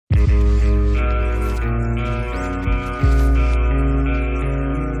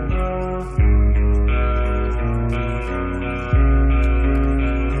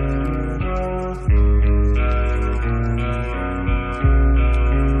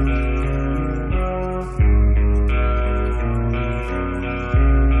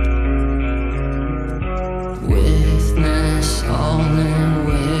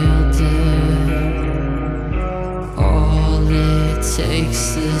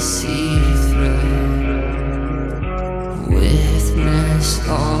see through. Witness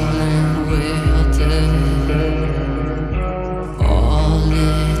all and we're dead. All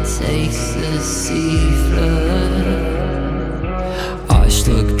it takes to see through. Eyes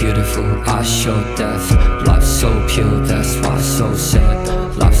look beautiful, eyes show death. Life's so pure, that's why it's so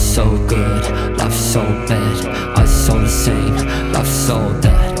sad. Life's so good, life's so bad. Eyes all the same, life's so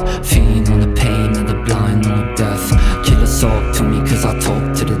dead. Feeding on the pain of the blind and the deaf. Killers talk to me cause I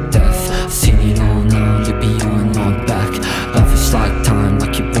talk to the deaf. Seen it all now, you'll be on back. Life is like time,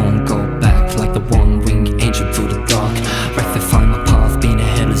 like you won't go back. Like the one-winged angel through the dark. Rectify my path, being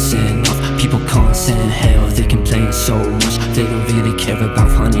ahead is enough. People can't stand hell, they complain so much. They don't really care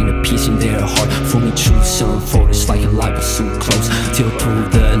about finding a peace in their heart. For me true some photos like a light was so close. Till through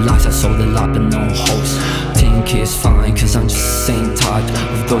the lies I saw the light but no hopes. Think it's fine cause I'm just the same type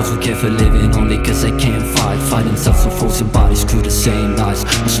of those who care for living only cause they can't fight. Fight themselves so forcing bodies through the same lies.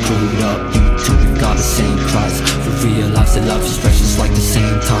 I'm screwed up, you too, we've got the same cries. For realize that love is precious like the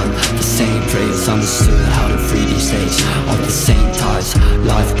same time. The same prayers, understood how to free these days. All the same ties,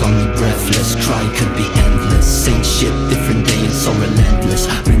 life got me breathless. Cry could be endless, same shit, different day and so relentless.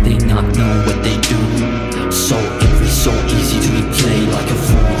 When they not know what they do. So angry, so easy to be played like a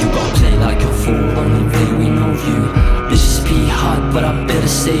fool. You gon' play like a fool, only way we know you. Bitches be hot, but I better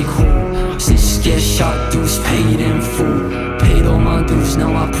stay cool. Snitches get shot, dues paid in full. Paid all my dues,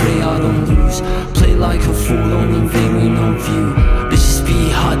 now I pray I don't lose. Play like a fool, only way we know you. Bitches be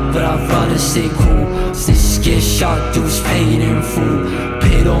hot, but I'd rather stay cool. Snitches get shot, dues paid in full.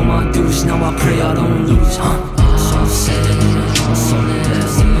 Paid all my dues, now I pray I don't lose,